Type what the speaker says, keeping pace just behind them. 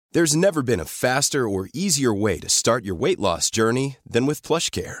There's never been a faster or easier way to start your weight loss journey than with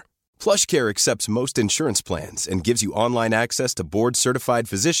PlushCare. PlushCare accepts most insurance plans and gives you online access to board-certified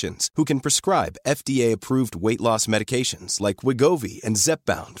physicians who can prescribe FDA-approved weight loss medications like Wegovy and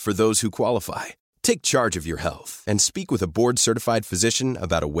Zepbound for those who qualify. Take charge of your health and speak with a board-certified physician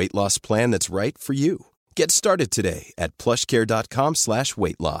about a weight loss plan that's right for you. Get started today at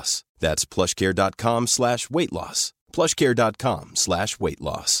plushcare.com/weight-loss. That's plushcare.com/weight-loss.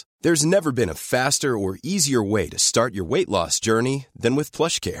 plushcare.com/weight-loss. There's never been a faster or easier way to start your weight loss journey than with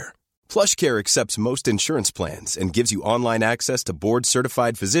PlushCare. PlushCare accepts most insurance plans and gives you online access to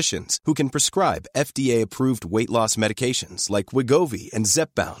board-certified physicians who can prescribe FDA-approved weight loss medications like Wegovy and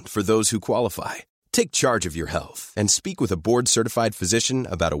Zepbound for those who qualify. Take charge of your health and speak with a board-certified physician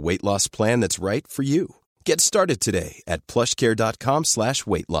about a weight loss plan that's right for you. Get started today at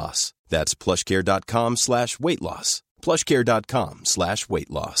plushcare.com/weight-loss. That's plushcare.com/weight-loss.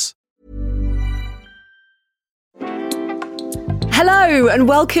 plushcare.com/weight-loss. Hello and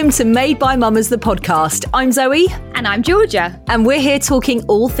welcome to Made by Mamas, the podcast. I'm Zoe. And I'm Georgia. And we're here talking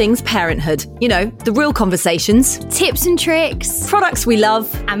all things parenthood. You know, the real conversations. Tips and tricks. Products we love.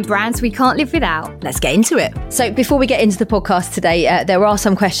 And brands we can't live without. Let's get into it. So before we get into the podcast today, there are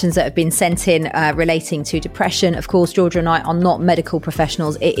some questions that have been sent in relating to depression. Of course, Georgia and I are not medical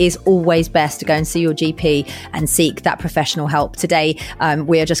professionals. It is always best to go and see your GP and seek that professional help. Today,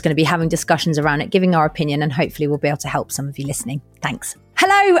 we are just going to be having discussions around it, giving our opinion, and hopefully we'll be able to help some of you listening. Thanks.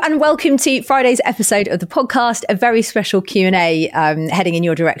 Hello and welcome to Friday's episode of the podcast, a very special Q&A heading in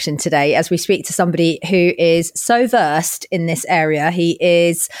your direction today as we speak to somebody who is so versed in this area. He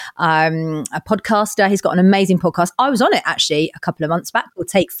is a podcaster. He's got an amazing podcast. I was on it actually a couple of months back, called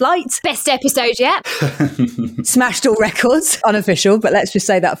Take Flight. Best episode yet. Smashed all records, unofficial, but let's just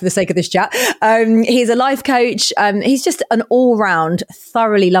say that for the sake of this chat. He's a life coach. He's just an all-round,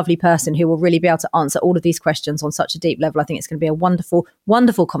 thoroughly lovely person who will really be able to answer all of these questions on such a deep level. I think it's going to be a wonderful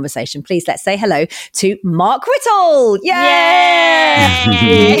conversation. Please let's say hello to Mark Whittle. Yay!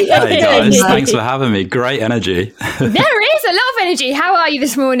 Hey guys, thanks for having me. Great energy. There is a lot of energy. How are you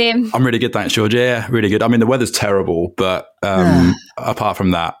this morning? I'm really good, thanks, George. Yeah, really good. I mean, the weather's terrible, but apart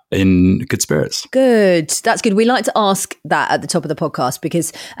from that, in good spirits. Good. That's good. We like to ask that at the top of the podcast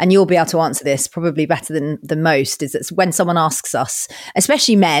because, and you'll be able to answer this probably better than most, is that when someone asks us,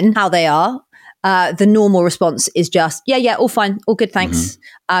 especially men, how they are, the normal response is just, yeah, all fine, all good, thanks.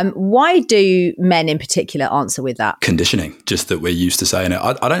 Why do men in particular answer with that? Conditioning, just that we're used to saying it.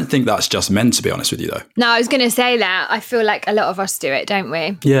 I don't think that's just men, to be honest with you, though. No, I was going to say that. I feel like a lot of us do it, don't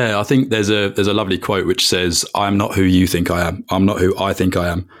we? Yeah, I think there's a lovely quote which says, I'm not who you think I am. I'm not who I think I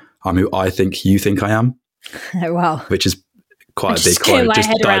am. I'm who I think you think I am. Oh, wow. Which is quite a big quote.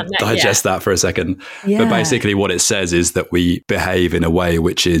 Just digest that for a second. Yeah. But basically what it says is that we behave in a way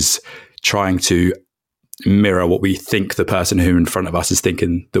which is trying to mirror what we think the person who in front of us is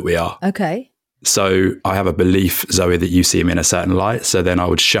thinking that we are. Okay. So I have a belief, Zoe, that you see me in a certain light. So then I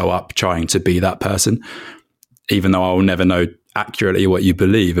would show up trying to be that person, even though I will never know accurately what you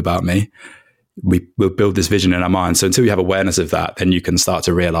believe about me. We will build this vision in our mind. So until you have awareness of that, then you can start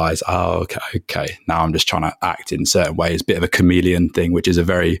to realize, okay, now I'm just trying to act in certain ways, bit of a chameleon thing, which is a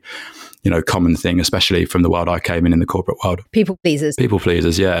very common thing, especially from the world I came in the corporate world. People pleasers,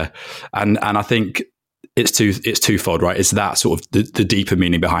 yeah. And I think it's twofold, right? It's that sort of the deeper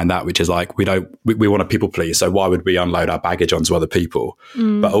meaning behind that, which is like, we want to people please. So why would we unload our baggage onto other people?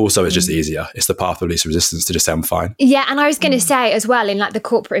 But also it's just easier. It's the path of least resistance to just say I'm fine. Yeah. And I was going to say as well, in like the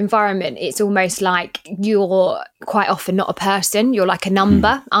corporate environment, it's almost like you're quite often not a person. You're like a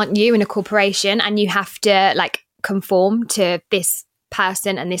number, aren't you, in a corporation? And you have to like conform to this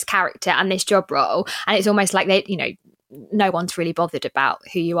person and this character and this job role, and it's almost like they no one's really bothered about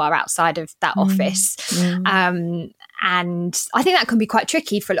who you are outside of that office. And I think that can be quite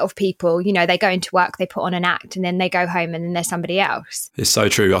tricky for a lot of people. They go into work, they put on an act, and then they go home and then there's somebody else. It's so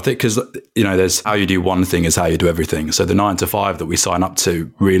true. I think because there's how you do one thing is how you do everything. So the 9 to 5 that we sign up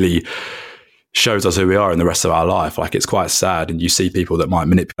to really shows us who we are in the rest of our life. Like, it's quite sad. And you see people that might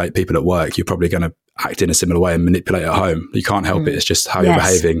manipulate people at work, you're probably going to act in a similar way and manipulate at home. You can't help it. It's just how you're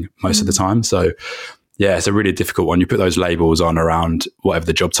behaving most of the time. So yeah, it's a really difficult one. You put those labels on around whatever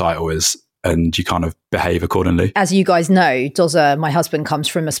the job title is, and you kind of behave accordingly. As you guys know, Doza, my husband, comes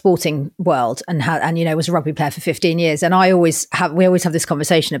from a sporting world and was a rugby player for 15 years. And we always have this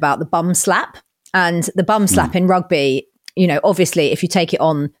conversation about the bum slap. And the bum slap in rugby, obviously, if you take it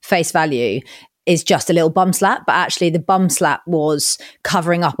on face value, is just a little bum slap, but actually the bum slap was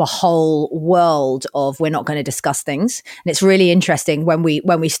covering up a whole world of we're not going to discuss things. And it's really interesting when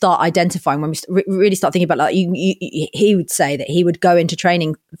we start identifying, when we really start thinking about, like, he would say that he would go into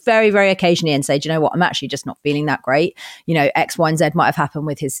training very, very occasionally and say, do you know what, I'm actually just not feeling that great. You know, X, Y, and Z might have happened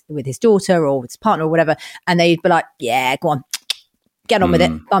with his daughter or with his partner or whatever. And they'd be like, yeah, go on, get on with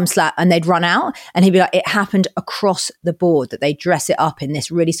it, bum slap, and they'd run out. And he'd be like, it happened across the board, that they dress it up in this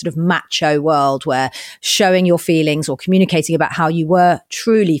really sort of macho world where showing your feelings or communicating about how you were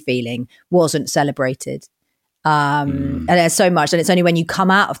truly feeling wasn't celebrated. And there's so much, and it's only when you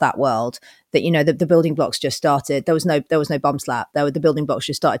come out of that world that, you know, the building blocks just started. There was no bum slap. The building blocks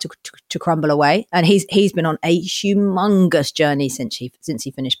just started to crumble away. And he's been on a humongous journey since he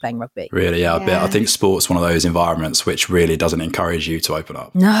finished playing rugby. Really, yeah. I think sport's one of those environments which really doesn't encourage you to open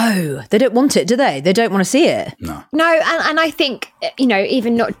up. No, they don't want it, do they? They don't want to see it. No, and I think, you know,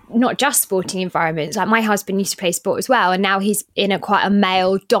 even not just sporting environments. Like, my husband used to play sport as well, and now he's in quite a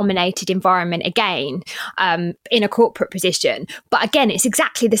male-dominated environment again, in a corporate position. But again, it's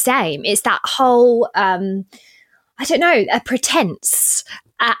exactly the same. It's that whole I don't know, a pretense,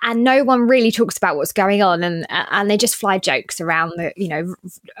 and no one really talks about what's going on, and they just fly jokes around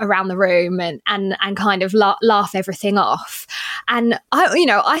the room and kind of laugh everything off. And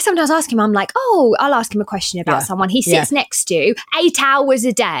I sometimes ask him, I'm like, I'll ask him a question about someone he sits next to 8 hours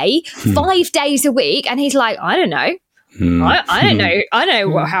a day, 5 days a week, and he's like, I don't know. I don't know. I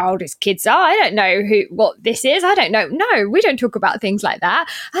don't know how old his kids are. I don't know what this is. I don't know. No, we don't talk about things like that.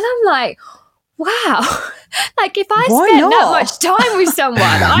 And I'm like, wow. Like, if I spent that much time with someone,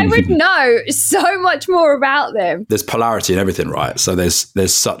 I would know so much more about them. There's polarity in everything, right? So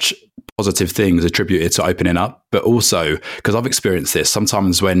there's such positive things attributed to opening up, but also, because I've experienced this,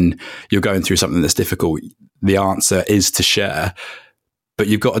 sometimes when you're going through something that's difficult, the answer is to share. But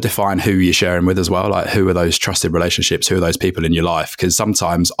you've got to define who you're sharing with as well. Like, who are those trusted relationships? Who are those people in your life? Because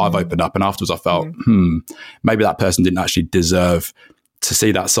sometimes I've opened up and afterwards I felt, maybe that person didn't actually deserve to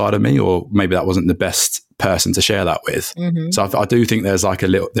see that side of me, or maybe that wasn't the best person to share that with. So I do think there's like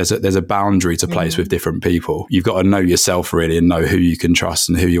there's a boundary to place with different people. You've got to know yourself really and know who you can trust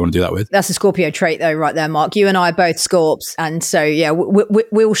and who you want to do that with. That's a Scorpio trait though, right there, Mark. You and I are both Scorps, and so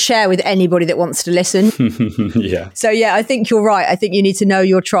we'll share with anybody that wants to listen. So I think you're right. I think you need to know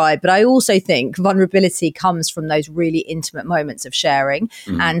your tribe, but I also think vulnerability comes from those really intimate moments of sharing.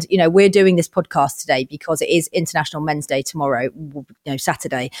 And we're doing this podcast today because it is International Men's Day tomorrow,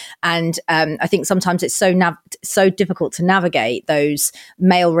 Saturday, and I think sometimes it's so difficult to navigate those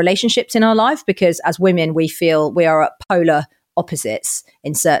male relationships in our life, because as women we feel we are at polar opposites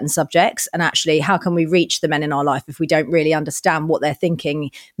in certain subjects, and actually how can we reach the men in our life if we don't really understand what they're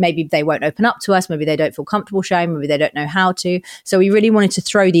thinking? Maybe they won't open up to us, maybe they don't feel comfortable sharing, maybe they don't know how to. So we really wanted to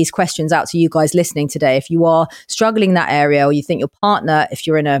throw these questions out to you guys listening today. If you are struggling in that area, or you think your partner, if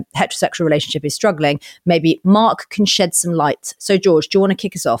you're in a heterosexual relationship, is struggling, maybe Mark can shed some light. So George, do you want to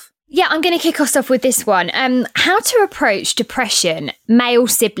kick us off? Yeah, I'm going to kick us off with this one. How to approach depression, male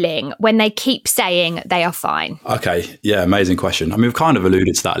sibling, when they keep saying they are fine? Okay, yeah, amazing question. I mean, we've kind of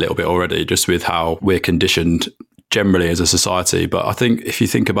alluded to that a little bit already, just with how we're conditioned generally as a society. But I think if you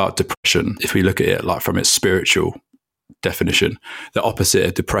think about depression, if we look at it like from its spiritual definition, the opposite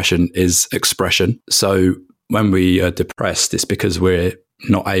of depression is expression. So when we are depressed, it's because we're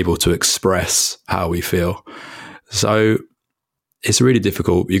not able to express how we feel. So it's really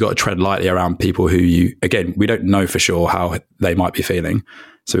difficult. You've got to tread lightly around people who we don't know for sure how they might be feeling.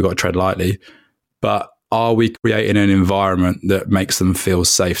 So we've got to tread lightly. But are we creating an environment that makes them feel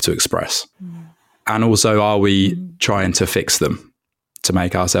safe to express? And also, are we trying to fix them to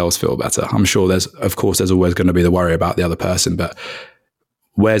make ourselves feel better? I'm sure there's always going to be the worry about the other person, but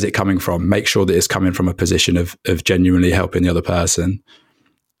where's it coming from? Make sure that it's coming from a position of genuinely helping the other person.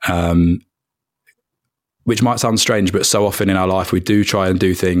 Which might sound strange, but so often in our life, we do try and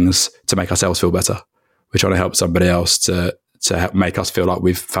do things to make ourselves feel better. We're trying to help somebody else to help make us feel like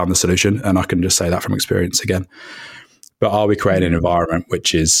we've found the solution. And I can just say that from experience again. But are we creating an environment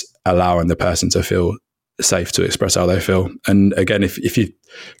which is allowing the person to feel safe to express how they feel? And again, if you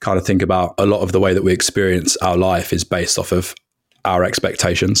kind of think about a lot of the way that we experience our life is based off of our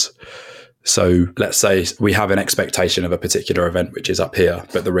expectations. So let's say we have an expectation of a particular event, which is up here,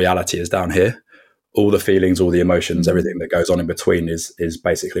 but the reality is down here. All the feelings, all the emotions, everything that goes on in between is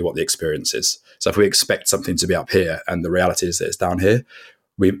basically what the experience is. So if we expect something to be up here and the reality is that it's down here,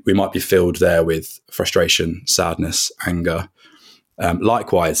 we might be filled there with frustration, sadness, anger.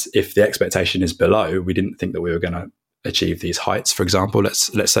 Likewise, if the expectation is below, we didn't think that we were going to achieve these heights. For example,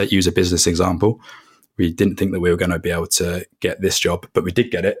 let's say use a business example. We didn't think that we were going to be able to get this job, but we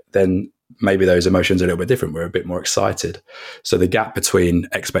did get it. Then maybe those emotions are a little bit different. We're a bit more excited. So the gap between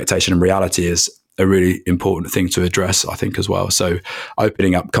expectation and reality is a really important thing to address, I think, as well. So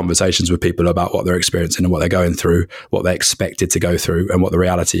opening up conversations with people about what they're experiencing and what they're going through, what they're expected to go through, and what the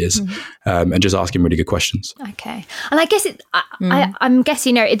reality is, and just asking really good questions. Okay. And I guess I'm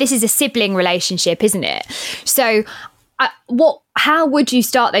guessing, this is a sibling relationship, isn't it? So how would you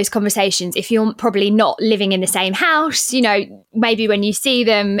start those conversations if you're probably not living in the same house? Maybe when you see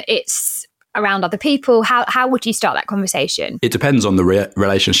them, it's around other people. How would you start that conversation? It depends on the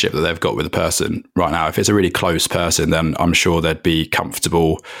relationship that they've got with the person right now. If it's a really close person, then I'm sure they'd be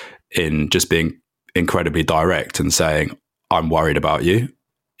comfortable in just being incredibly direct and saying, I'm worried about you.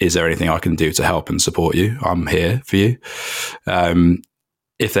 Is there anything I can do to help and support you? I'm here for you.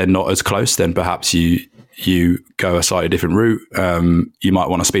 If they're not as close, then perhaps you go a slightly different route. You might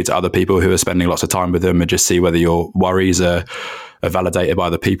want to speak to other people who are spending lots of time with them and just see whether your worries are validated by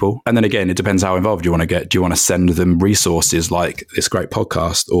the people. And then again, it depends how involved you want to get. Do you want to send them resources like this great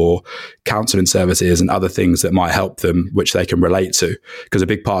podcast or counselling services and other things that might help them, which they can relate to? Because a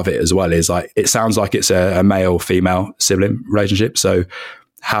big part of it as well is it sounds like it's a male-female sibling relationship. So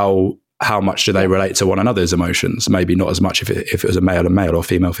how much do they relate to one another's emotions? Maybe not as much if it was a male and male or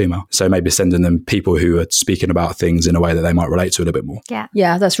female. So maybe sending them people who are speaking about things in a way that they might relate to a little bit more.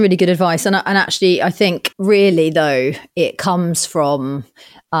 Yeah, that's really good advice. And actually, I think really though, it comes from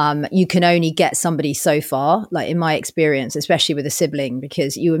you can only get somebody so far, like in my experience, especially with a sibling,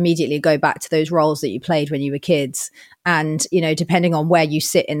 because you immediately go back to those roles that you played when you were kids. And, depending on where you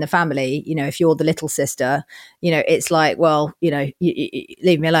sit in the family, if you're the little sister, it's like, well, you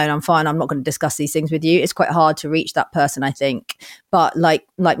leave me alone. I'm fine. I'm not going to discuss these things with you. It's quite hard to reach that person, I think. But like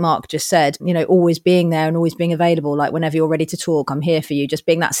Mark just said, always being there and always being available, like whenever you're ready to talk, I'm here for you. Just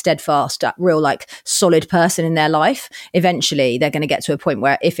being that steadfast, that real solid person in their life. Eventually, they're going to get to a point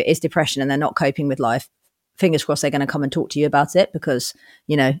where if it is depression and they're not coping with life, fingers crossed they're going to come and talk to you about it, because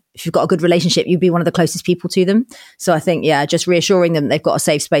if you've got a good relationship, you'd be one of the closest people to them. So I think just reassuring them they've got a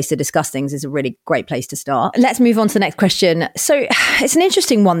safe space to discuss things is a really great place to start. Let's move on to the next question. So it's an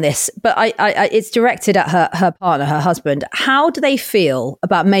interesting one, this, but it's directed at her partner, her husband. How do they feel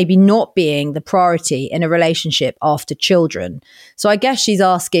about maybe not being the priority in a relationship after children? So I guess she's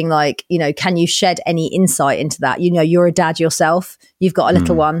asking can you shed any insight into that? You're a dad yourself, you've got a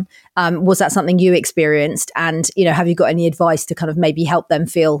little one. Was that something you experienced? And, have you got any advice to kind of maybe help them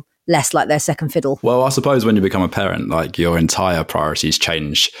feel less like their second fiddle? Well, I suppose when you become a parent, your entire priorities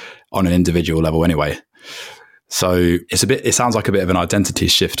change on an individual level anyway. So it sounds like a bit of an identity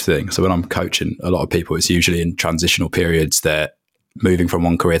shift thing. So when I'm coaching a lot of people, it's usually in transitional periods. They're moving from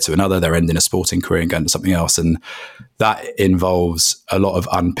one career to another, they're ending a sporting career and going to something else. And that involves a lot of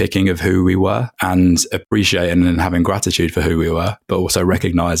unpicking of who we were and appreciating and having gratitude for who we were, but also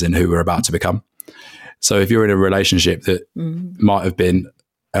recognizing who we're about to become. So if you're in a relationship that might have been,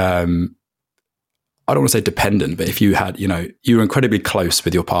 I don't want to say dependent, but if you had, you were incredibly close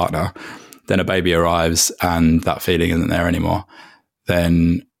with your partner, then a baby arrives and that feeling isn't there anymore,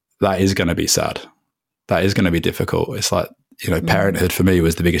 then that is going to be sad. That is going to be difficult. It's like, parenthood for me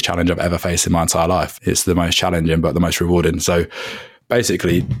was the biggest challenge I've ever faced in my entire life. It's the most challenging, but the most rewarding. So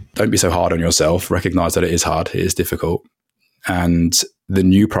basically, don't be so hard on yourself. Recognize that it is hard. It is difficult. And the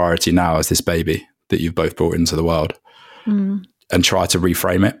new priority now is this baby that you've both brought into the world, and try to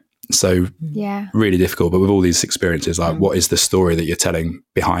reframe it. So really difficult, but with all these experiences, what is the story that you're telling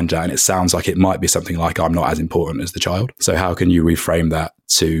behind that? And it sounds like it might be something like, I'm not as important as the child. So how can you reframe that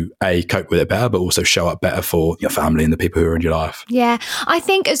to cope with it better, but also show up better for your family and the people who are in your life? Yeah, I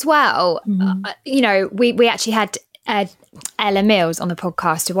think as well, we actually had Ella Mills on the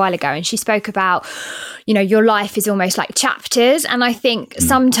podcast a while ago, and she spoke about, your life is almost like chapters. And I think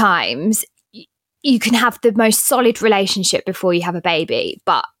sometimes you can have the most solid relationship before you have a baby,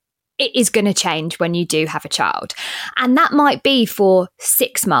 but it is going to change when you do have a child. And that might be for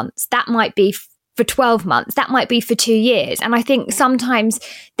 6 months. That might be for 12 months. That might be for 2 years. And I think sometimes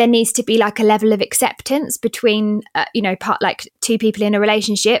there needs to be a level of acceptance between, two people in a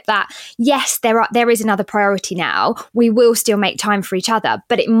relationship that, yes, there is another priority now. We will still make time for each other,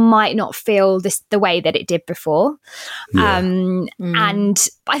 but it might not feel the way that it did before. Yeah. And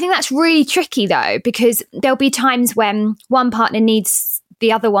I think that's really tricky though, because there'll be times when one partner needs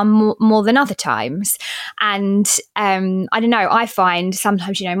the other one more than other times. And I don't know, I find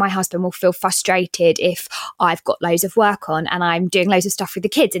sometimes, my husband will feel frustrated if I've got loads of work on and I'm doing loads of stuff with the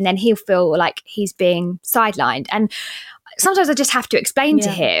kids, and then he'll feel like he's being sidelined. And sometimes I just have to explain to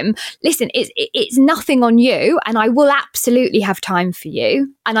him, listen, it's nothing on you, and I will absolutely have time for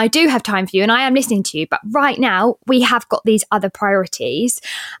you, and I do have time for you, and I am listening to you, but right now we have got these other priorities.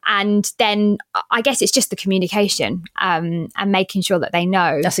 And then I guess it's just the communication and making sure that they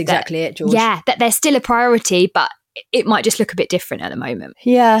know. That's exactly it, George. Yeah, that they're still a priority, but it might just look a bit different at the moment.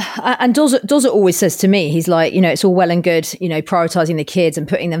 Yeah. And Dozer always says to me, he's like, it's all well and good, prioritizing the kids and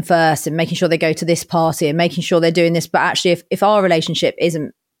putting them first and making sure they go to this party and making sure they're doing this. But actually, if our relationship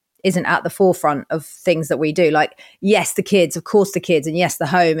isn't at the forefront of things that we do, like, yes, the kids, of course the kids, and yes, the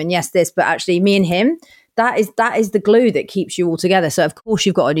home, and yes, this, but actually me and him, that is the glue that keeps you all together. So of course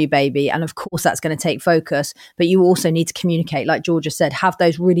you've got a new baby, and of course that's going to take focus, but you also need to communicate, like Georgia said, have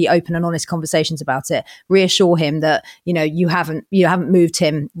those really open and honest conversations about it. Reassure him that you haven't moved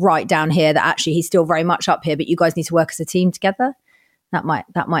him right down here, that actually he's still very much up here, but you guys need to work as a team together. That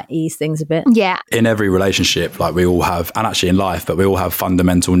might ease things a bit. Yeah. In every relationship, like we all have, and actually in life, but we all have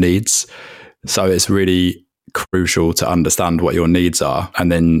fundamental needs. So it's really crucial to understand what your needs are,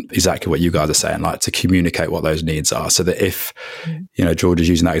 and then exactly what you guys are saying, like to communicate what those needs are, so that if George is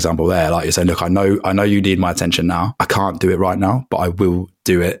using that example there, like you're saying, look, I know you need my attention now, I can't do it right now, but I will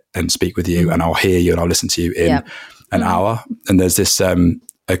do it and speak with you, and I'll hear you and I'll listen to you in an hour. And there's this a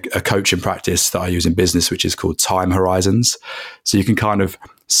coaching practice that I use in business, which is called time horizons. So you can kind of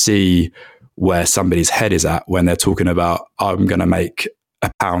see where somebody's head is at when they're talking about, I'm going to make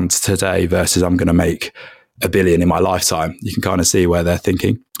 £1 today versus I'm going to make $1 billion in my lifetime. You can kind of see where they're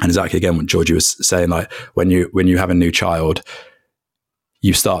thinking. And exactly again what Georgie was saying, like when you have a new child,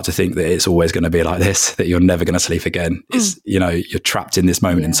 you start to think that it's always going to be like this, that you're never going to sleep again. It's you're trapped in this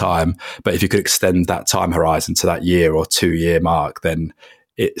moment in time. But if you could extend that time horizon to that year or 2 year mark, then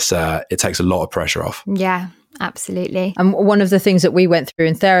it takes a lot of pressure off. Yeah. Absolutely. And one of the things that we went through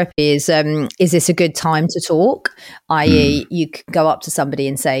in therapy is this a good time to talk? I.e., you can go up to somebody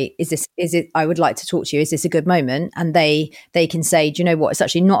and say, is it, I would like to talk to you. Is this a good moment? And they can say, do you know what? It's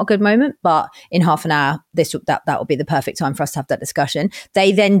actually not a good moment, but in half an hour, that will be the perfect time for us to have that discussion.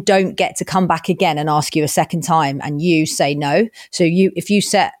 They then don't get to come back again and ask you a second time and you say no. So if you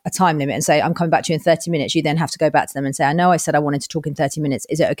set a time limit and say, I'm coming back to you in 30 minutes, you then have to go back to them and say, I know I said I wanted to talk in 30 minutes.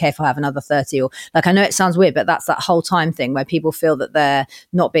 Is it okay if I have another 30? Or like, I know it sounds weird, but that's that whole time thing where people feel that they're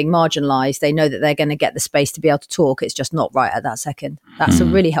not being marginalized. They know that they're going to get the space to be able to talk. It's just not right at that second. That's a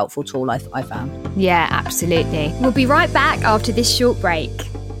really helpful tool I found. Yeah, absolutely. We'll be right back after this short break.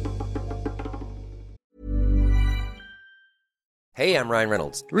 Hey, I'm Ryan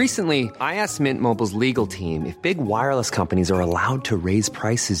Reynolds. Recently, I asked Mint Mobile's legal team if big wireless companies are allowed to raise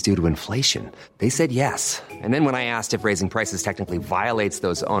prices due to inflation. They said yes. And then when I asked if raising prices technically violates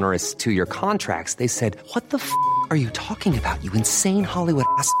those onerous 2-year contracts, they said, what the f*** are you talking about, you insane Hollywood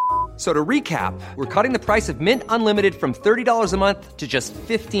ass f- So to recap, we're cutting the price of Mint Unlimited from $30 a month to just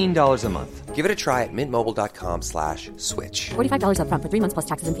 $15 a month. Give it a try at mintmobile.com/switch. $45 up front for 3 months plus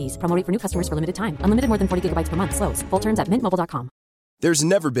taxes and fees. Promo rate for new customers for limited time. Unlimited more than 40 gigabytes per month. Slows full terms at mintmobile.com. There's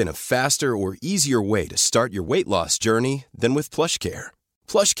never been a faster or easier way to start your weight loss journey than with PlushCare.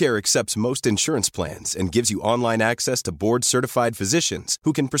 PlushCare accepts most insurance plans and gives you online access to board-certified physicians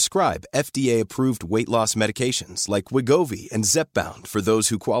who can prescribe FDA-approved weight loss medications like Wegovy and Zepbound for those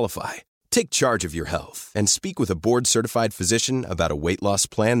who qualify. Take charge of your health and speak with a board-certified physician about a weight loss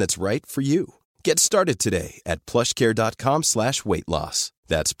plan that's right for you. Get started today at plushcare.com/weight-loss.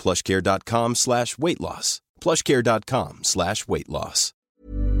 That's plushcare.com/weight-loss. plushcare.com/weight-loss.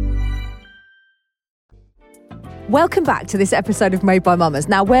 Welcome back to this episode of Made by Mamas.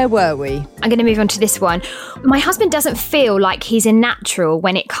 Now, where were we? I'm going to move on to this one. My husband doesn't feel like he's a natural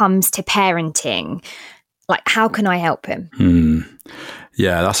when it comes to parenting. Like, how can I help him?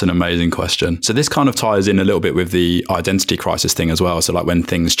 Yeah, that's an amazing question. So this kind of ties in a little bit with the identity crisis thing as well. So like when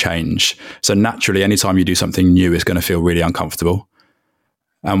things change. So naturally, anytime you do something new, it's going to feel really uncomfortable.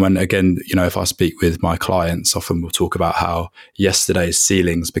 And when, again, if I speak with my clients, often we'll talk about how yesterday's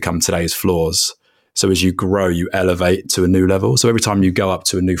ceilings become today's floors. So as you grow, you elevate to a new level. So every time you go up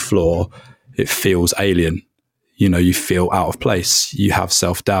to a new floor, it feels alien. You feel out of place. You have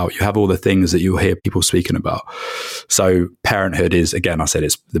self-doubt. You have all the things that you'll hear people speaking about. So parenthood is, again, I said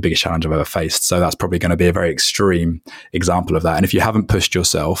it's the biggest challenge I've ever faced. So that's probably going to be a very extreme example of that. And if you haven't pushed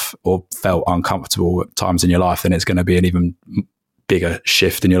yourself or felt uncomfortable at times in your life, then it's going to be an even bigger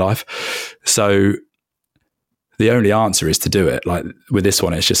shift in your life. So the only answer is to do it. Like with this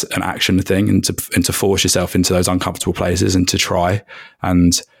one, it's just an action thing and to force yourself into those uncomfortable places and to try.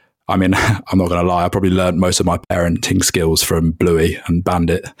 And I mean, I'm not going to lie, I probably learned most of my parenting skills from Bluey and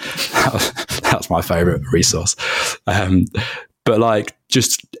Bandit. That's my favorite resource. But like,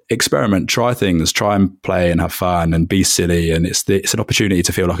 just experiment, try things, try and play and have fun and be silly. And it's an opportunity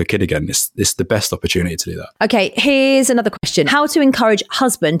to feel like a kid again. It's the best opportunity to do that. Okay, here's another question. How to encourage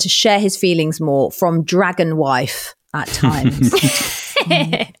husband to share his feelings more from Dragon Wife at times?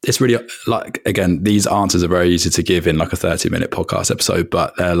 It's really like, again, these answers are very easy to give in like a 30-minute podcast episode,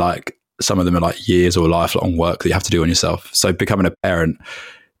 but they're like, some of them are like years or lifelong work that you have to do on yourself. So becoming a parent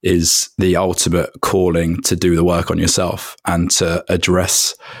is the ultimate calling to do the work on yourself and to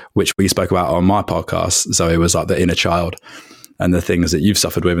address, which we spoke about on my podcast. So it was like the inner child and the things that you've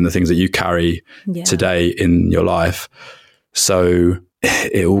suffered with and the things that you carry today in your life. So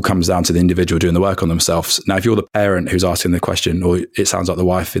it all comes down to the individual doing the work on themselves. Now, if you're the parent who's asking the question, or it sounds like the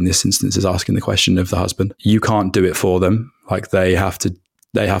wife in this instance is asking the question of the husband, you can't do it for them. Like they have to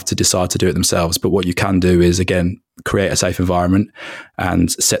decide to do it themselves. But what you can do is, again, create a safe environment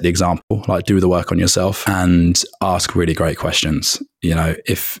and set the example, like do the work on yourself and ask really great questions. You know,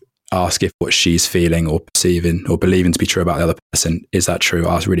 ask if what she's feeling or perceiving or believing to be true about the other person, is that true?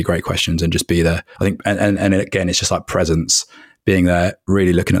 Ask really great questions and just be there. I think, and again, it's just like presence, being there,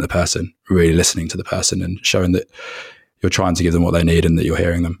 really looking at the person, really listening to the person and showing that you're trying to give them what they need and that you're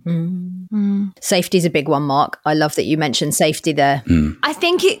hearing them. Safety is a big one, Mark. I love that you mentioned safety there. I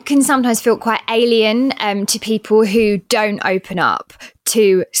think it can sometimes feel quite alien to people who don't open up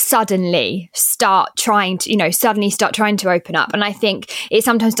to suddenly start trying to open up. And I think it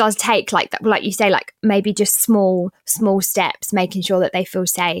sometimes does take like that, like you say, like maybe just small steps, making sure that they feel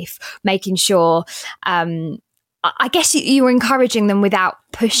safe, making sure, I guess you were encouraging them without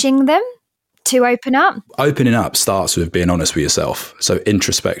pushing them to open up. Opening up starts with being honest with yourself. So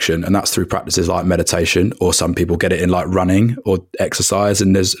introspection, and that's through practices like meditation, or some people get it in like running or exercise,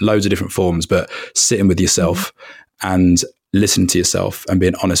 and there's loads of different forms, but sitting with yourself and listening to yourself and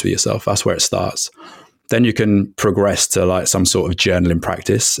being honest with yourself, that's where it starts. Then you can progress to like some sort of journaling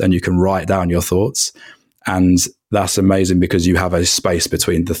practice and you can write down your thoughts. And that's amazing because you have a space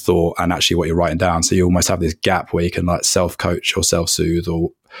between the thought and actually what you're writing down. So you almost have this gap where you can like self-coach or self-soothe or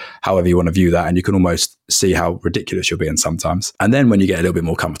however you want to view that. And you can almost see how ridiculous you're being sometimes. And then when you get a little bit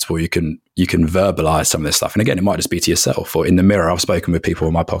more comfortable, you can verbalize some of this stuff. And again, it might just be to yourself or in the mirror. I've spoken with people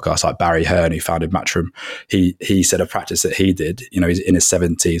on my podcast, like Barry Hearn, who founded Matchroom. He said a practice that he did, you know, he's in his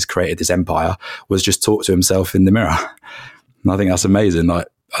 70s, created this empire, was just talk to himself in the mirror. And I think that's amazing. Like,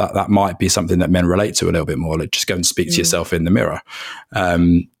 that might be something that men relate to a little bit more. Like just go and speak to yourself in the mirror.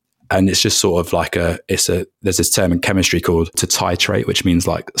 And it's just sort of like there's this term in chemistry called to titrate, which means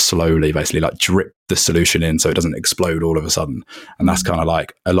like slowly, basically like drip the solution in so it doesn't explode all of a sudden. And that's kind of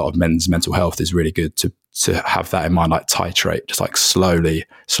like a lot of men's mental health is really good to have that in mind, like titrate, just like slowly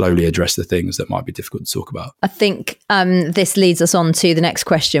address the things that might be difficult to talk about. I think this leads us on to the next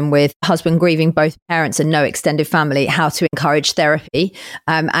question with husband grieving both parents and no extended family, how to encourage therapy.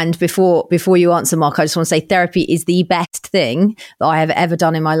 And before you answer, Mark, I just want to say therapy is the best thing that I have ever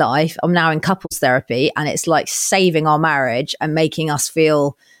done in my life. I'm now in couples therapy and it's like saving our marriage and making us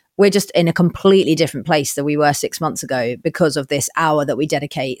feel we're just in a completely different place than we were 6 months ago because of this hour that we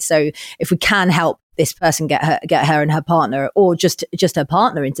dedicate. So if we can help this person get her and her partner, or just her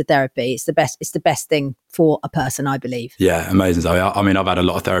partner into therapy, it's the best thing for a person, I believe. Yeah, amazing. I mean, I've had a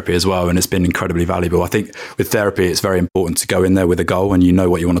lot of therapy as well, and it's been incredibly valuable. I think with therapy, it's very important to go in there with a goal and you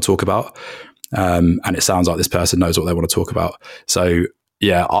know what you want to talk about. And it sounds like this person knows what they want to talk about. So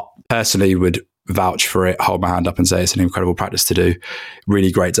yeah, I personally would vouch for it, hold my hand up and say it's an incredible practice to do.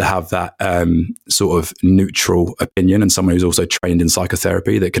 Really great to have that sort of neutral opinion and someone who's also trained in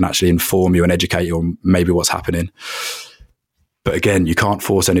psychotherapy that can actually inform you and educate you on maybe what's happening. But again, you can't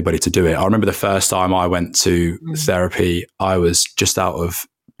force anybody to do it. I remember the first time I went to therapy, I was just out of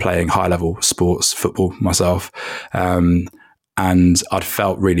playing high-level sports, football myself, and I'd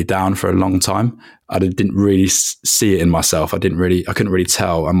felt really down for a long time. I didn't really see it in myself. I couldn't really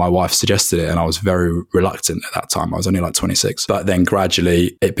tell. And my wife suggested it and I was very reluctant at that time. I was only like 26. But then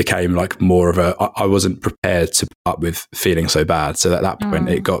gradually it became like more of I wasn't prepared to put up with feeling so bad. So at that point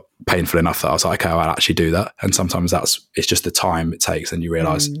it got painful enough that I was like, okay, I'll actually do that. And sometimes it's just the time it takes and you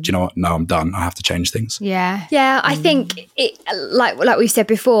realize, do you know what? No, I'm done. I have to change things. Yeah. Yeah. I think it, like we said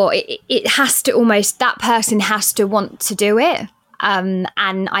before, it has to almost, that person has to want to do it. And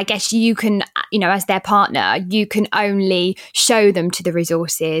I guess you can, as their partner, you can only show them to the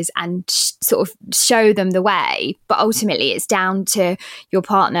resources and sort of show them the way. But ultimately, it's down to your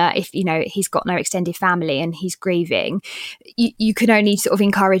partner. If, he's got no extended family and he's grieving, you can only sort of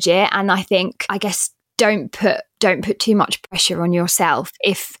encourage it. And I guess, don't put too much pressure on yourself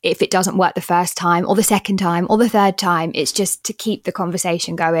if it doesn't work the first time or the second time or the third time. It's just to keep the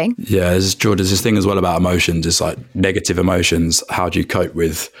conversation going. Yeah, there's this thing as well about emotions. It's like negative emotions. How do you cope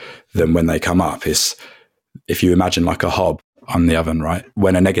with them when they come up? It's if you imagine like a hob on the oven, right?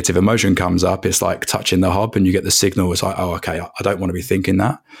 When a negative emotion comes up, it's like touching the hob and you get the signal. It's like, oh, okay, I don't want to be thinking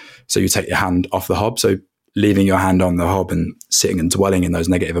that. So you take your hand off the hob. So leaving your hand on the hob and sitting and dwelling in those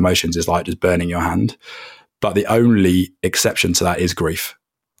negative emotions is like just burning your hand. But the only exception to that is grief.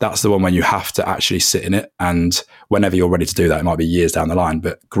 That's the one when you have to actually sit in it. And whenever you're ready to do that, it might be years down the line,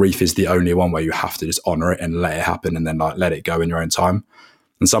 but grief is the only one where you have to just honor it and let it happen and then like let it go in your own time.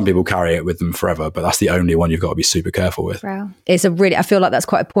 And some people carry it with them forever, but that's the only one you've got to be super careful with. Wow. I feel like that's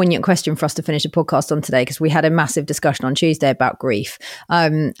quite a poignant question for us to finish the podcast on today, because we had a massive discussion on Tuesday about grief.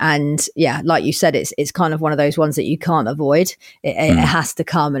 And yeah, like you said, it's kind of one of those ones that you can't avoid. It has to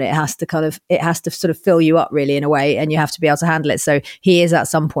come, and it has to sort of fill you up really in a way, and you have to be able to handle it. So he is at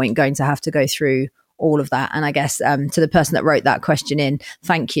some point going to have to go through all of that. And I guess to the person that wrote that question in,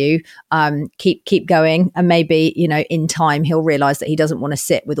 thank you. Keep going, and maybe in time he'll realize that he doesn't want to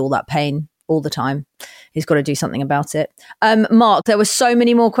sit with all that pain all the time. He's got to do something about it. Mark, there were so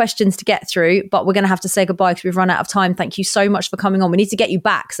many more questions to get through, but we're going to have to say goodbye because we've run out of time. Thank you so much for coming on. We need to get you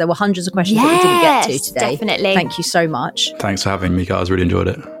back because there were hundreds of questions that we didn't get to today. Definitely. Thank you so much. Thanks for having me, guys. Really enjoyed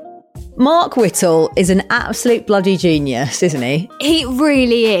it. Mark Whittle is an absolute bloody genius, isn't he? He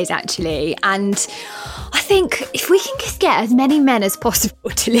really is, actually. And I think if we can just get as many men as possible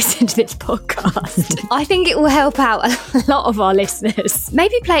to listen to this podcast, I think it will help out a lot of our listeners.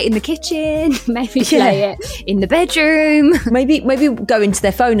 Maybe play it in the kitchen, maybe play it in the bedroom. Maybe go into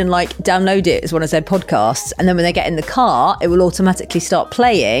their phone and like download it as one of their podcasts, and then when they get in the car, it will automatically start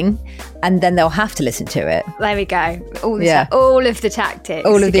playing, and then they'll have to listen to it. There we go. All of the tactics.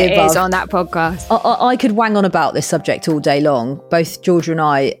 All of the above. On that podcast. I could wang on about this subject all day long. Both Georgia and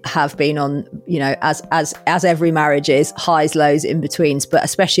I have been on, as every marriage is, highs, lows, in betweens, but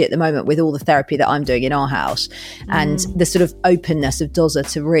especially at the moment with all the therapy that I'm doing in our house and the sort of openness of Dozer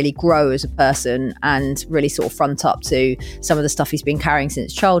to really grow as a person and really sort of front up to some of the stuff he's been carrying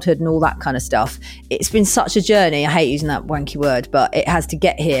since childhood and all that kind of stuff. It's been such a journey. I hate using that wanky word, but it has to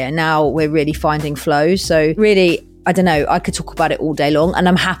get here. Now we're really finding flow. So really, I don't know, I could talk about it all day long, and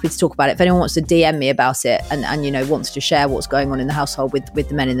I'm happy to talk about it. If anyone wants to DM me about it and wants to share what's going on in the household with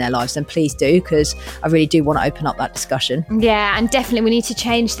the men in their lives, then please do, because I really do want to open up that discussion. Yeah, and definitely we need to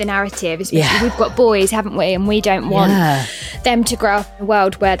change the narrative, especially we've got boys, haven't we? And we don't want them to grow up in a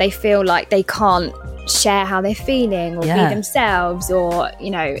world where they feel like they can't share how they're feeling or be themselves or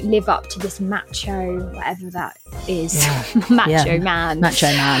live up to this macho whatever that is macho man,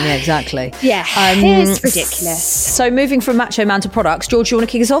 yeah, exactly. It's ridiculous. So moving from macho man to products, George, you want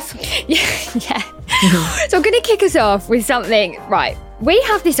to kick us off? So I'm going to kick us off with something. Right, we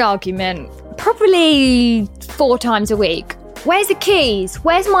have this argument probably 4 times a week. Where's the keys?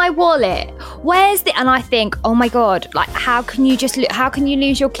 Where's my wallet? And I think, oh my God, like how can you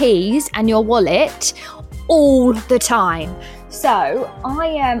lose your keys and your wallet all the time? So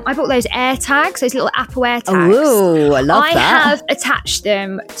I bought those AirTags, those little Apple AirTags. Oh, I love that. I have attached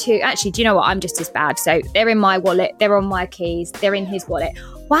them to, actually, do you know what? I'm just as bad. So they're in my wallet, they're on my keys, they're in his wallet.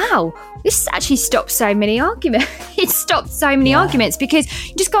 Wow, this actually stopped so many arguments. It stopped so many arguments because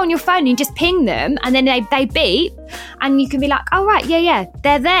you just go on your phone and you just ping them and then they beep and you can be like, oh, right,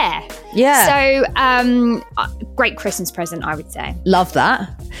 they're there. Yeah. So great Christmas present, I would say. Love that.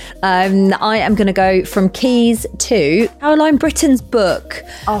 I am going to go from keys to Caroline Britton's book.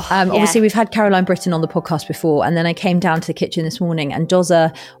 Obviously, we've had Caroline Britton on the podcast before, and then I came down to the kitchen this morning and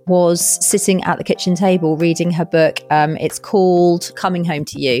Dozer was sitting at the kitchen table reading her book. It's called Coming Home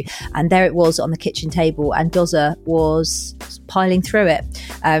to You, and there it was on the kitchen table, and Dozer was piling through it.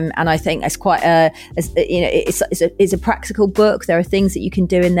 And I think it's quite it's a practical book. There are things that you can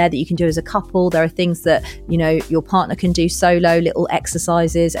do in there that you can do as a couple. There are things that your partner can do solo, little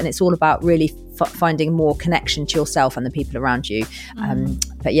exercises, and it's all about really finding more connection to yourself and the people around you.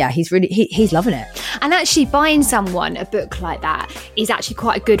 But yeah, he's loving it. And actually buying someone a book like that is actually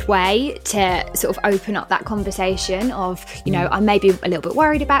quite a good way to sort of open up that conversation of, I'm maybe a little bit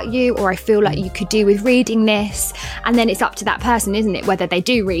worried about you, or I feel like you could do with reading this. And then it's up to that person, isn't it? Whether they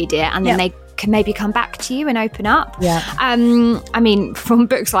do read it and then they can maybe come back to you and open up. Yeah. I mean, from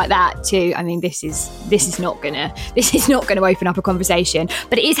books like that to, I mean, this is not gonna open up a conversation,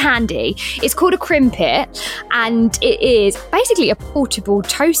 but it is handy. It's called a Crimpit, and it is basically a portable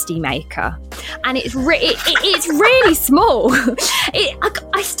toasty maker, and it's really small.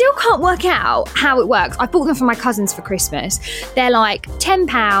 I still can't work out how it works. I bought them for my cousins for Christmas. They're like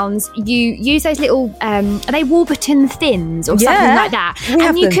 £10. You use those little are they Warburton Thins or something like that,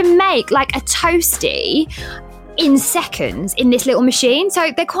 and you can make like a toasty in seconds in this little machine.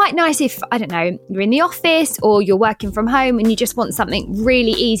 So they're quite nice if, I don't know, you're in the office or you're working from home and you just want something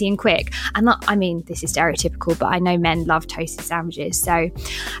really easy and quick. And I mean, this is stereotypical, but I know men love toasted sandwiches. So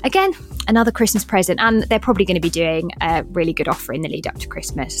again, another Christmas present, and they're probably going to be doing a really good offer in the lead up to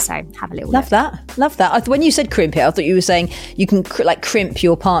Christmas. So have a little look. Love that. When you said crimp it, I thought you were saying you can crimp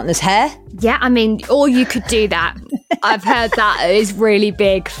your partner's hair. Yeah, I mean, or you could do that. I've heard that is really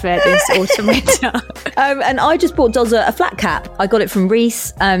big for this autumn winter. And I just bought Doz a flat cap. I got it from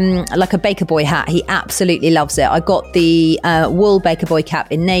Reese, like a Baker Boy hat. He absolutely loves it. I got the wool Baker Boy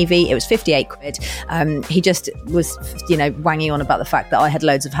cap in navy. It was 58 quid. He just was, wanging on about the fact that I had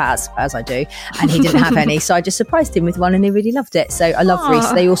loads of hats, as I do, and he didn't have any. So I just surprised him with one, and he really loved it. So I love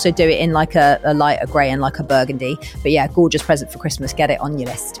Reese. They also do it in like a lighter grey and like a burgundy. But yeah, gorgeous present for Christmas. Get it on your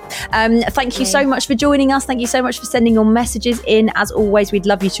list. Thank you so much for joining us. Thank you so much for sending your messages in. As always, we'd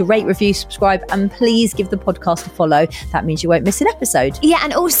love you to rate, review, subscribe, and please give the podcast a follow. That means you won't miss an episode. Yeah,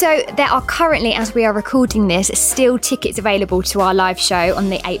 and also there are currently, as we are recording this, still tickets available to our live show on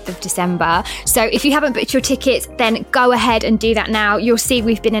the 8th of December. So if you haven't booked your tickets, then go ahead and do that now. You'll see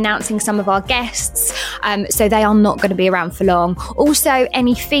we've been announcing some of our guests, so they are not going to be around for long. Also,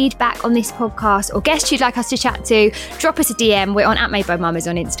 any feedback on this podcast or guests you'd like us to chat to, drop us a DM. We're on @MadeByMamas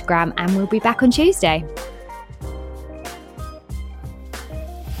on Instagram, and we'll be back on Tuesday.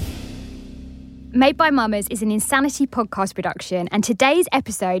 Made by Mamas is an Insanity podcast production, and today's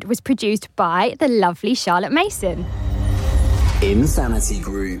episode was produced by the lovely Charlotte Mason. Insanity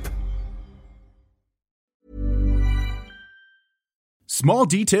Group. Small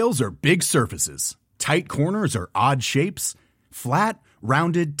details are big surfaces. Tight corners are odd shapes. Flat,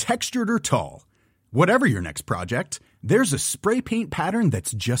 rounded, textured, or tall. Whatever your next project, there's a spray paint pattern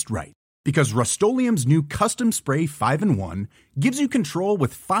that's just right. Because Rust-Oleum's new Custom Spray 5-in-1 gives you control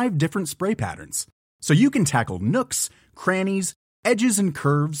with 5 different spray patterns. So you can tackle nooks, crannies, edges, and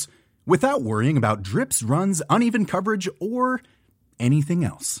curves without worrying about drips, runs, uneven coverage, or anything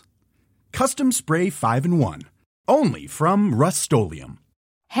else. Custom Spray 5-in-1. Only from Rust-Oleum.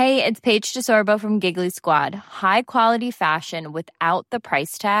 Hey, it's Paige DeSorbo from Giggly Squad. High quality fashion without the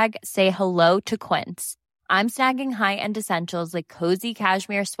price tag. Say hello to Quince. I'm snagging high-end essentials like cozy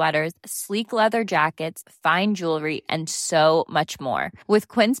cashmere sweaters, sleek leather jackets, fine jewelry, and so much more. With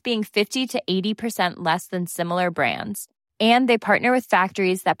Quince being 50 to 80% less than similar brands. And they partner with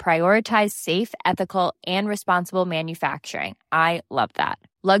factories that prioritize safe, ethical, and responsible manufacturing. I love that.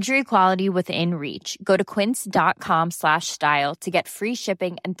 Luxury quality within reach. Go to quince.com/style to get free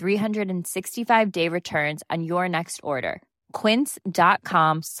shipping and 365-day returns on your next order.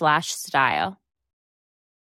 Quince.com/style.